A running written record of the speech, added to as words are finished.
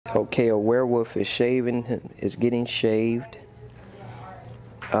Okay, a werewolf is getting shaved.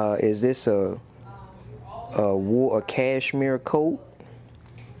 Is this a cashmere coat?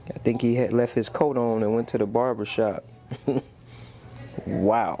 I think he had left his coat on and went to the barber shop.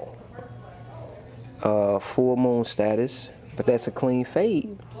 Wow. Full moon status, but that's a clean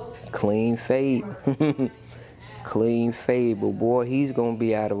fade. Clean fade. Clean fade, but boy, he's gonna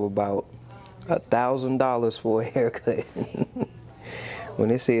be out of about $1,000 for a haircut. When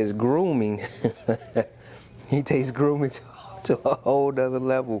it says grooming, he takes grooming to a whole other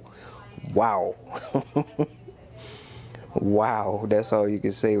level. Wow. Wow, that's all you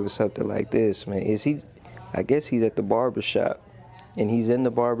can say with something like this, man. I guess he's at the barber shop, and he's in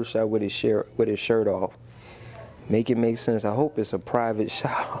the barber shop with his shirt off. Make it make sense. I hope it's a private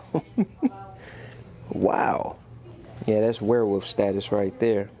shop. Wow. Yeah, that's werewolf status right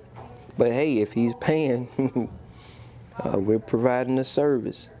there. But hey, if he's paying, we're providing a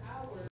service.